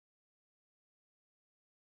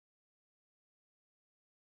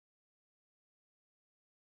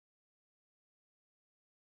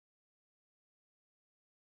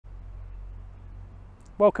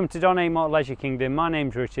Welcome to Don A Motor Leisure Kingdom. My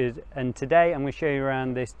name's Richard and today I'm going to show you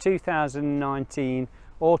around this 2019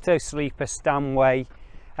 Auto-Sleeper Stanway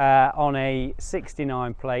on a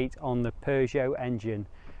 69 plate on the Peugeot engine.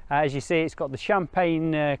 As you see, it's got the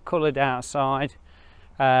champagne coloured outside.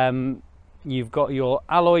 You've got your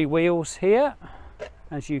alloy wheels here,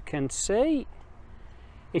 as you can see.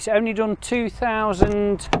 It's only done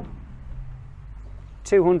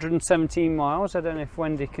 2,217 miles. I don't know if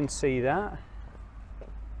Wendy can see that.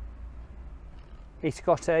 It's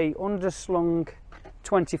got a underslung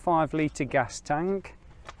 25 litre gas tank,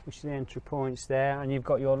 which is the entry points there, and you've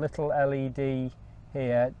got your little LED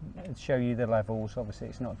here to show you the levels. Obviously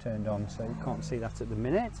it's not turned on, so you can't see that at the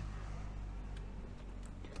minute.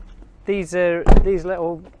 These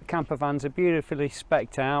little camper vans are beautifully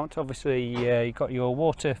specced out. Obviously you've got your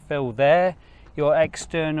water fill there, your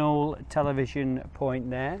external television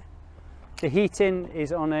point there. The heating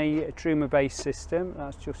is on a Truma based system.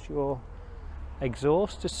 That's just your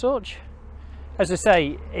exhaust as such. As I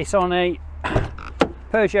say, it's on a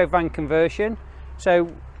Peugeot van conversion,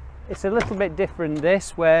 so it's a little bit different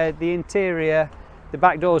this, where the interior, the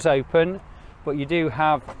back door's open, but you do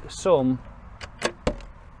have some.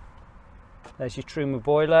 There's your Truma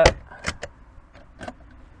boiler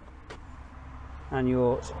and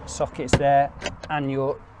your sockets there and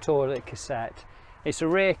your toilet cassette. It's a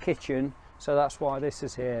rear kitchen, so that's why this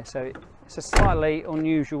is here. So it's a slightly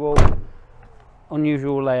unusual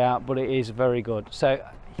layout, but it is very good. So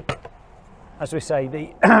as we say,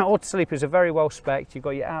 the Auto-Sleepers are very well spec'd. You've got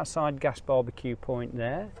your outside gas barbecue point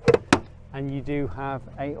there, and you do have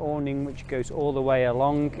a awning which goes all the way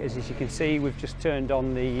along. As you can see, we've just turned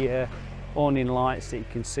on the awning lights, so you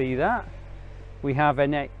can see that. We have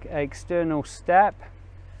an external step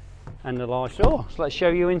and a large door, so let's show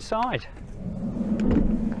you inside.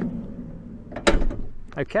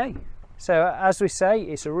 Okay, so as we say,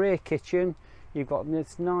 it's a rear kitchen. You've got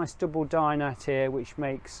this nice double dinette here, which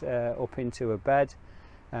makes up into a bed.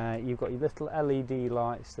 You've got your little LED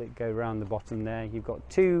lights that go around the bottom there. You've got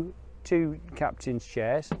two captain's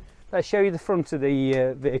chairs. Let's show you the front of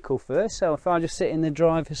the vehicle first. So if I just sit in the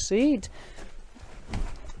driver's seat.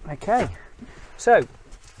 Okay, so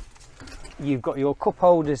you've got your cup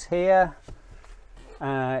holders here,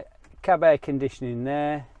 cab air conditioning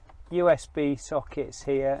there, USB sockets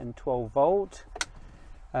here and 12 volt.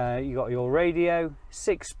 You got your radio,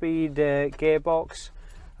 6-speed gearbox.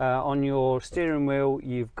 On your steering wheel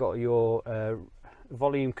you've got your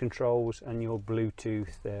volume controls and your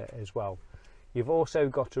Bluetooth there as well. You've also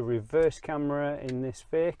got a reverse camera in this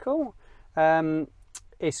vehicle.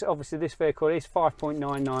 It's obviously, this vehicle is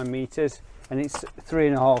 5.99 meters and it's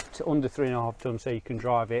under 3.5 tons, so you can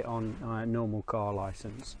drive it on a normal car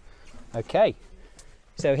license. Okay,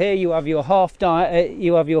 so here you have your full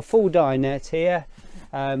dinette here.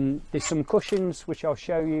 There's some cushions which I'll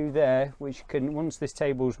show you there, which can, once this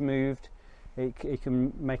table's moved, it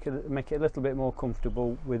can make it a little bit more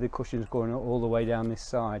comfortable with the cushions going all the way down this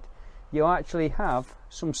side. You actually have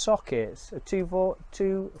some sockets, a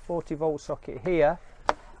 240 volt socket here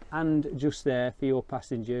and just there for your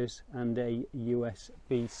passengers, and a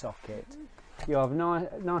USB socket. You have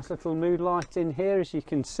nice little mood light in here, as you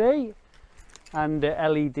can see, and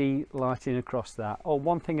LED lighting across that. Oh,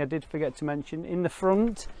 one thing I did forget to mention, in the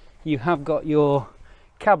front you have got your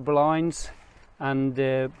cab blinds and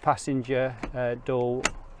passenger door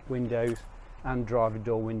windows and driver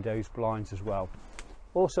door windows blinds as well.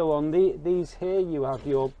 Also on these here you have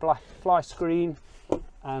your black fly screen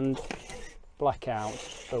and blackout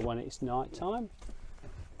for when it's night time.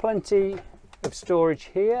 Plenty of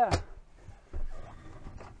storage here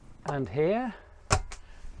and here.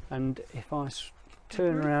 And if I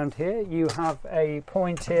turn around here, you have a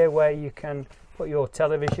point here where you can put your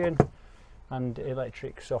television and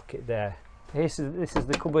electric socket there. This is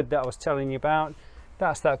the cupboard that I was telling you about.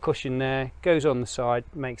 That's that cushion there, goes on the side,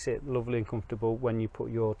 makes it lovely and comfortable when you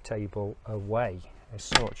put your table away as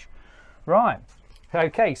such. Right,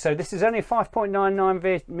 okay, so this is only a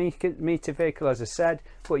 5.99 metre vehicle, as I said,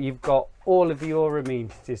 but you've got all of your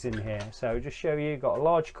amenities in here. So just show you, you've got a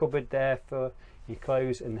large cupboard there for your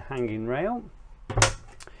clothes and hanging rail.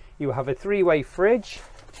 You have a 3-way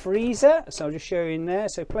freezer, so I'll just show you in there,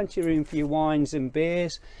 so plenty of room for your wines and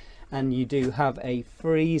beers. And you do have a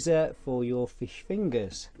freezer for your fish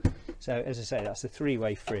fingers. So as I say, that's a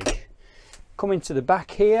 3-way fridge. Coming to the back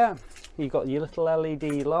here, you've got your little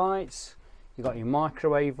LED lights, you've got your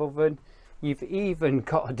microwave oven, you've even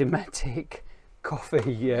got a Dometic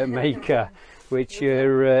coffee maker, which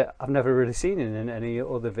I've never really seen in any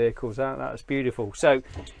other vehicles. That's beautiful. So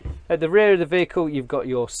at the rear of the vehicle you've got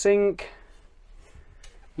your sink,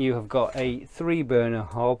 you have got a 3-burner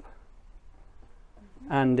hob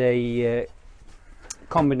and a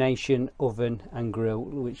combination oven and grill,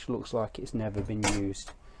 which looks like it's never been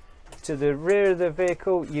used. To the rear of the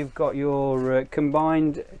vehicle, you've got your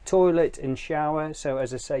combined toilet and shower. So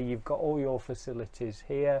as I say, you've got all your facilities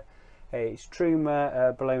here. It's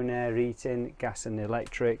Truma, blown air heating, gas and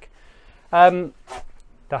electric.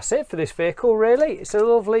 That's it for this vehicle really. It's a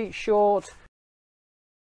lovely, short,